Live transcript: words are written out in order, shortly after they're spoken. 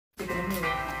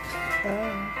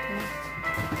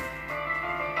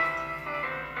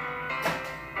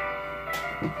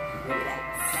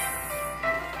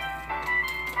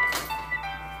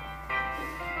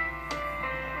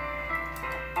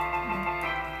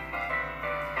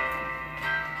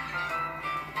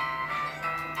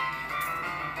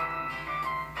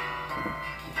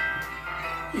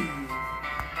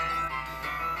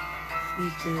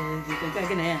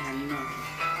cái này hành nè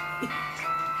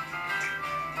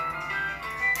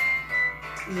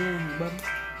bấm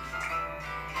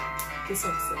cái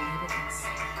sọc sợi này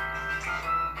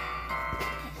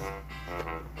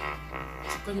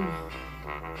có gì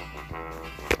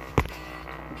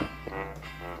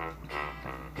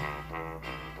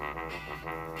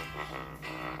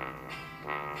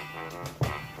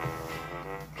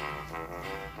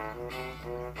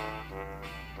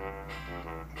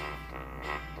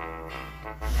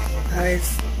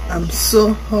Guys, I'm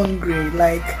so hungry.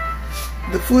 Like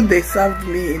the food they served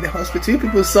me in the hospital, you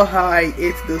people saw how I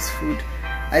ate those food.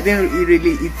 I didn't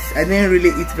really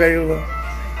eat very well.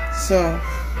 So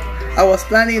I was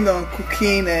planning on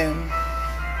cooking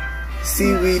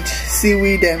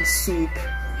seaweed and soup.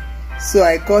 So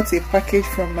I got a package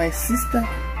from my sister.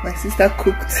 My sister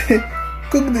cooked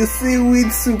the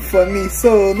seaweed soup for me.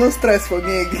 So no stress for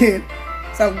me again.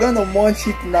 So I'm gonna munch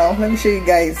it now. Let me show you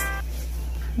guys.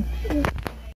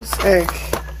 This egg.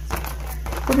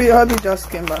 Hubby just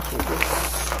came back with this.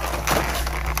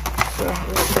 So let's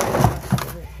put it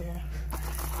over here.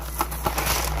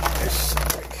 This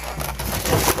egg.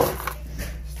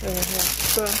 Over here.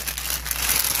 So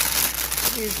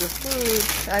here's the food,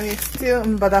 and it's still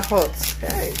but hot.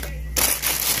 Hey.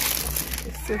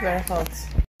 It's still very hot.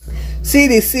 See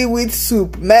the seaweed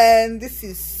soup, man. This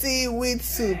is seaweed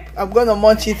soup. I'm gonna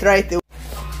munch it right away.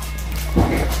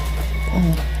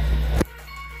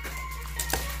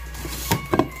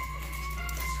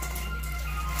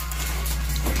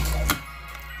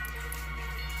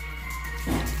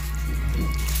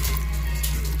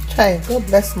 Chai, God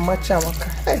bless Macha Waka.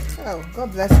 Hey, oh,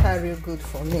 God bless her real good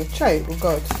for me. Chai, oh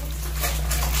God.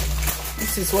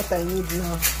 This is what I need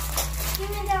now.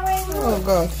 Oh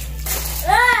God.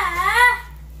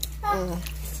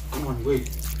 Come on, wait.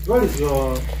 What is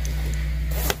your...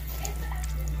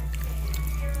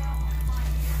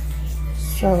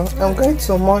 So, I'm going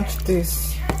to munch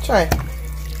this. Chai.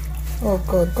 Oh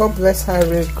God, God bless her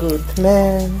real good,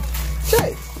 man.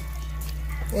 Chai.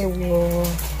 Hey, whoa.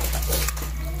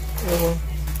 Oh,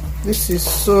 this is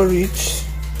so rich.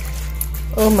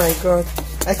 Oh my God,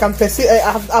 I can perceive.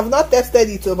 I've not tested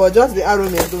it, but just the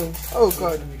aroma alone. Oh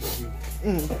God.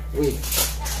 Wait.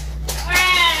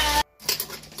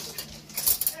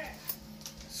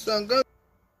 So I'm going.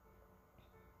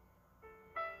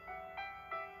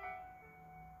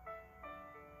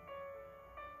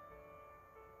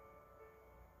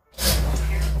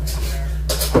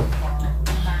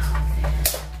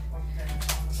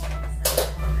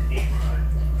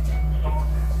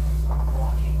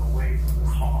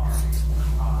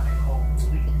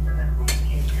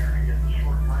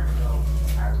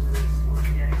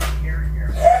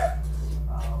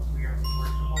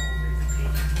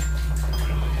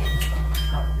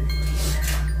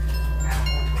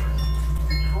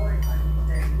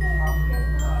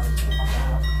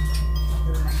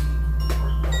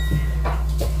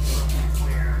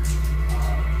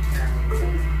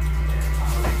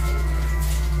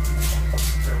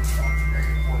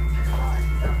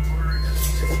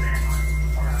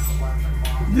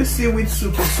 This seaweed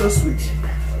soup is so sweet.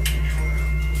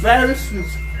 Very sweet.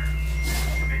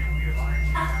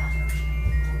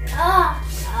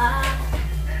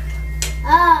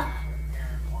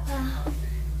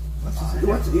 You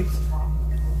want to eat?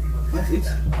 What is it?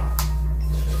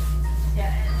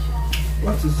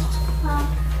 What is it?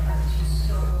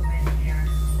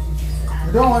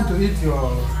 You don't want to eat your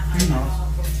peanuts?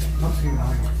 Not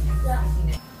peanuts.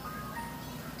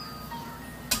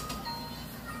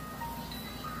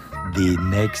 The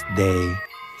next day.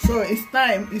 So it's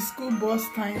time. It's school bus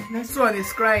time. Next one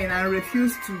is crying and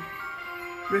refuse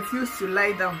to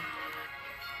lie down.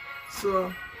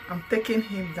 So I'm taking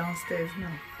him downstairs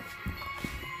now.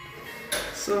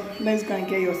 So let's go and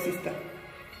get your sister.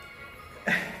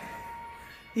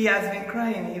 He has been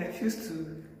crying. He refused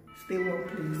to stay one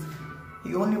place.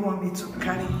 He only wants me to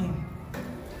carry him.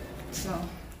 So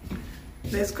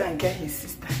let's go and get his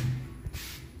sister.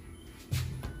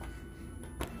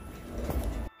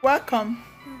 Welcome.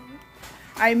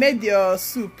 I made your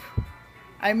soup.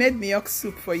 I made milk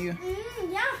soup for you.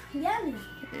 Yeah, yummy.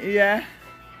 Yeah.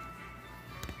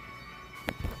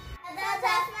 Santa's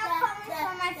not coming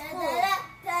from my school.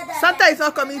 Santa is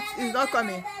not coming. He's not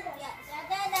coming.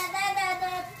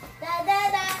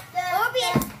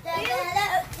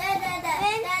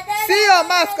 your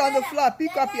mask on the floor.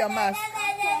 Pick up your mask.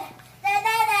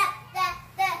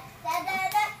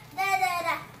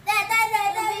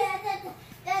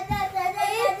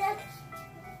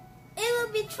 It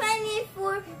will be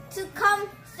 24 to come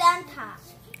Santa.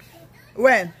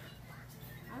 When?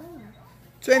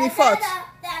 24th.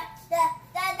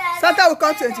 Santa will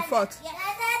come 24th.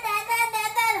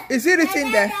 Is it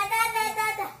written there?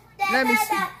 Let me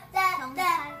see.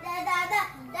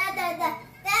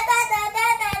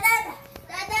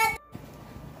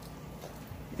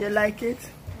 You like it?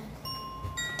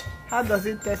 How does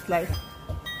it taste like?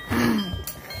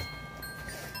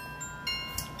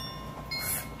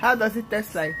 How does it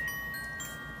taste like?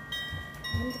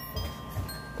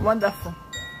 Wonderful.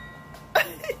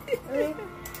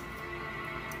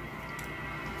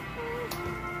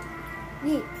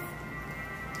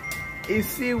 It's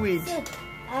seaweed. Soup.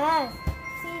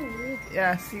 Seaweed.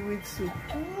 Yeah, seaweed soup.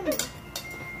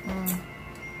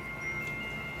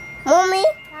 Mommy?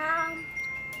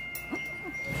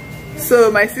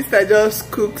 So my sister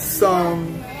just cooked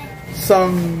some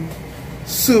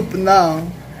soup now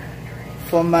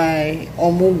for my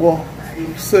Omugwo.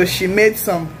 So she made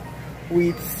some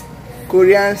with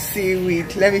Korean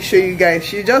seaweed. Let me show you guys.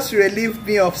 She just relieved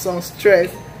me of some stress.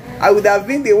 I would have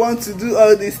been the one to do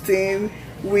all these things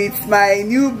with my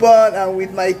newborn and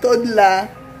with my toddler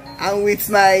and with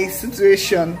my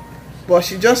situation, but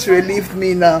she just relieved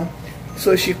me now.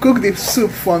 So she cooked the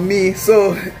soup for me,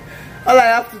 so all I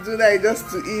have to do now is just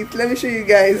to eat. Let me show you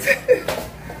guys.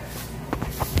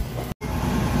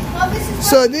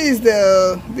 So this is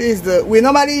the we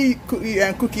normally cook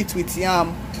it with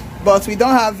yam, but we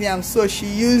don't have yam, so she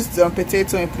used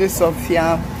potato in place of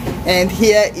yam. And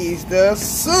here is the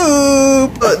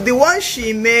soup. The one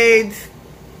she made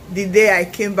the day I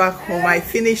came back home, I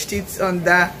finished it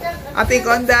under, I think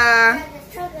under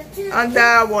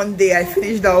 1 day I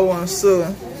finished that one.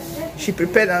 So she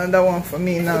prepared another one for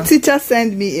me now. Teacher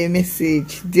sent me a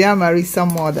message. Dear Marisa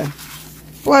mother.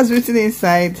 What's written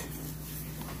inside?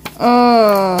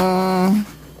 Oh,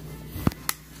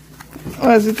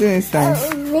 what's written inside?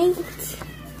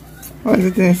 What's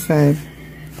written inside?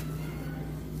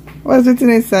 What's written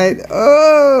inside?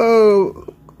 Oh,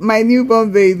 my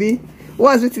newborn baby.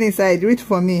 What's written inside? Read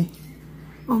for me.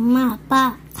 엄마,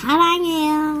 아빠,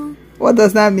 사랑해요. What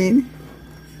does that mean?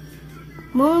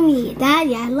 Mommy,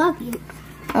 Daddy, I love you.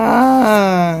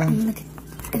 Ah. And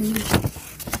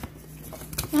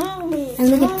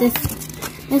look at this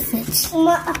message.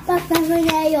 엄마, 아빠,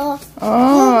 사랑해요.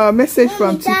 Oh, message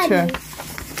from teacher.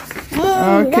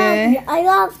 Okay. I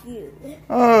love you.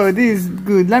 Oh, this is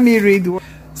good. Let me read.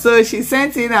 So she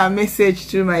sent in a message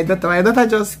to my daughter. My daughter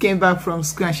just came back from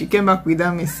school and she came back with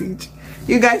that message.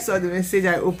 You guys saw the message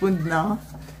I opened now?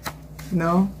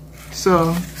 No?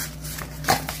 So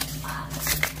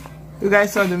you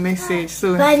guys saw the message.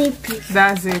 So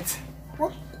that's it.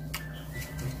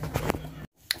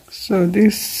 So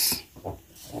this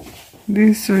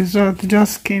result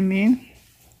just came in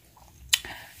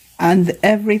and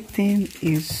everything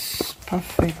is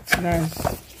perfect.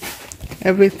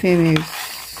 Everything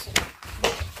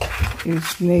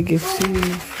is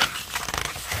negative.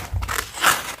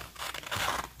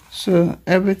 So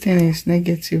everything is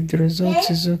negative. The result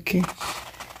is okay.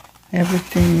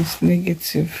 Everything is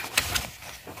negative.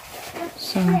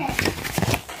 So